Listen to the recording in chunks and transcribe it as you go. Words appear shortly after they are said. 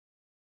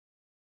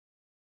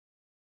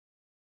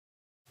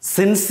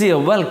Sincere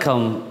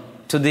welcome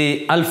to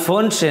the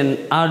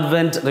Alphonsian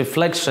Advent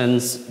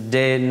Reflections,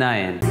 Day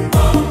 9.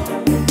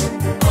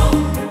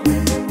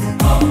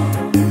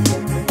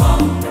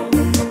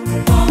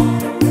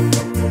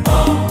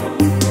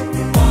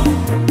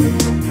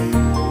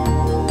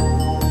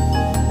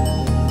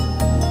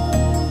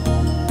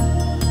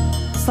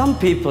 Some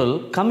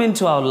people come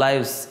into our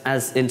lives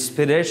as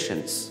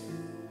inspirations.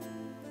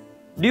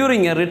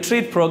 During a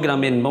retreat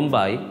program in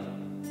Mumbai,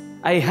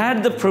 I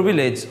had the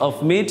privilege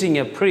of meeting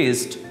a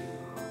priest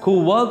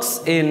who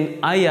works in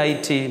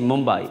IIT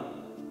Mumbai.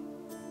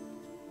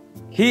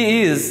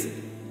 He is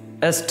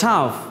a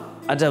staff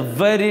at a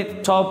very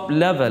top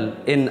level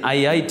in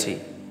IIT.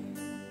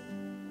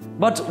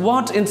 But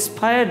what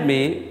inspired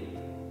me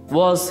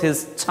was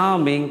his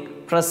charming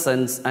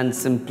presence and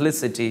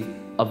simplicity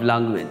of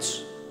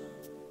language.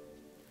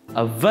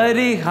 A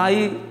very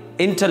high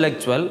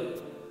intellectual,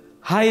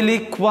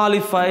 highly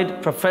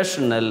qualified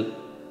professional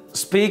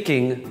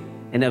speaking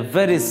in a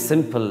very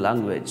simple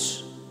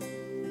language.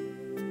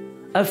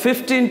 A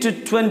 15 to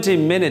 20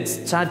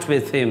 minutes chat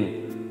with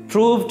him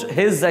proved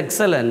his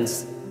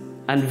excellence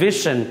and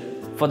vision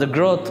for the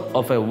growth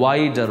of a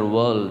wider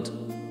world.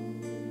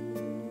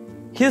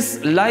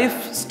 His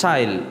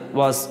lifestyle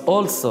was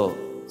also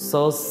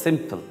so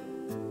simple.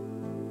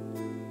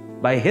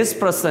 By his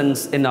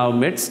presence in our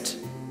midst,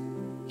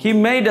 he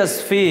made us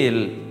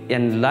feel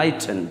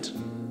enlightened.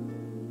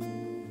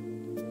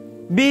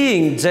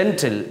 Being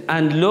gentle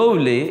and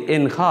lowly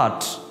in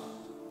heart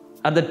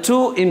are the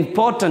two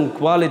important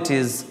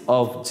qualities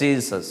of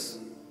Jesus.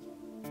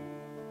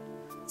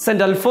 St.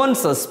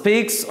 Alphonsus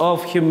speaks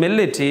of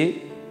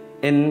humility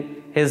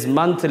in his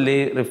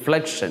monthly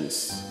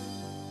reflections.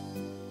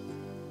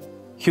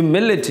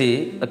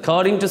 Humility,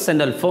 according to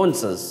St.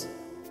 Alphonsus,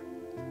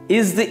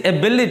 is the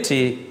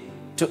ability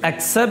to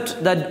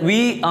accept that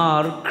we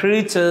are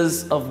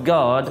creatures of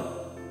God,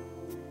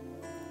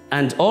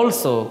 and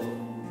also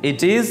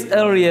it is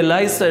a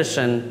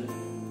realization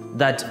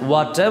that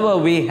whatever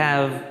we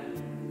have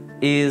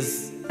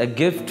is a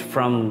gift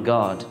from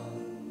God.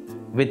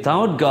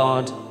 Without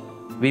God,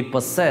 we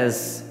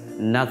possess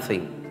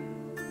nothing.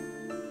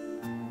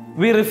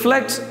 We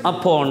reflect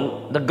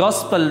upon the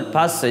Gospel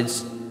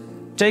passage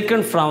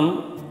taken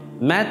from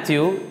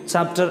Matthew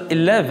chapter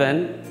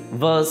 11,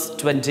 verse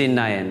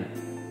 29.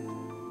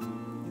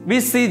 We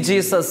see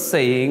Jesus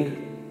saying,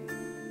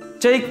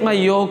 "Take my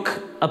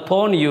yoke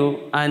upon you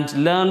and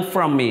learn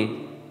from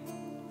me,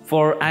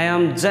 for I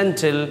am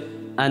gentle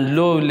and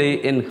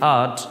lowly in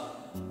heart,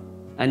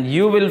 and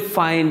you will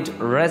find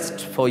rest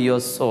for your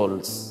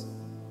souls."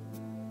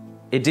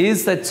 It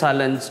is a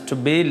challenge to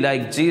be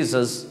like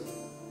Jesus,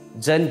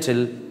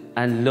 gentle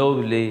and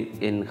lowly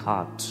in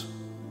heart.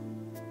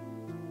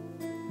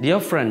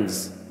 Dear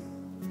friends,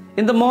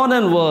 in the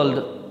modern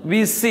world,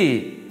 we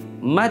see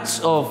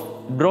much of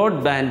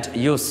broadband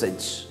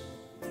usage.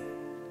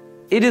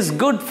 It is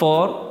good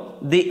for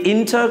the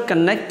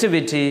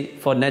interconnectivity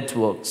for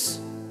networks.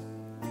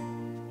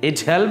 It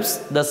helps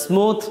the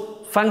smooth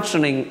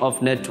functioning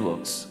of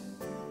networks.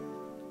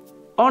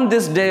 On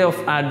this day of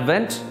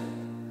Advent,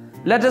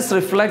 let us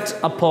reflect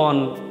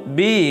upon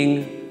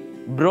being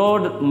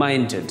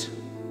broad-minded.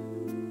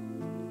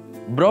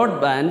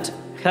 Broadband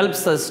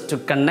helps us to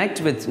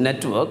connect with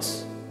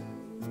networks.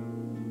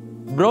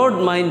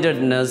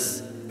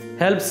 Broad-mindedness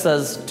helps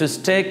us to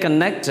stay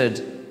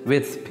connected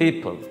with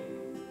people.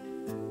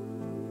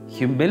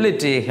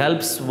 Humility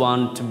helps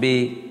one to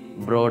be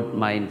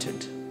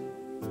broad-minded.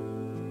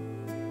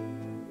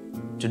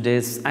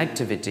 Today's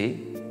activity,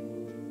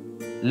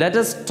 let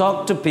us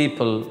talk to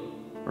people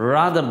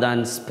rather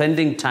than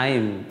spending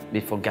time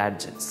before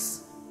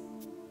gadgets.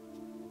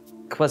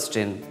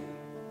 Question: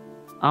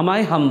 am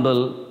I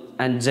humble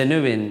and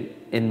genuine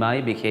in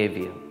my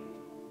behavior?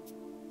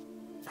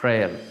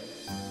 Prayer: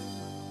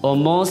 O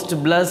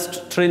most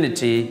blessed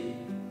Trinity,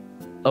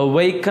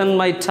 awaken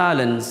my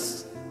talents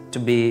to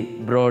be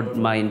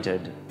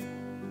broad-minded.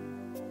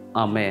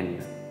 Amen.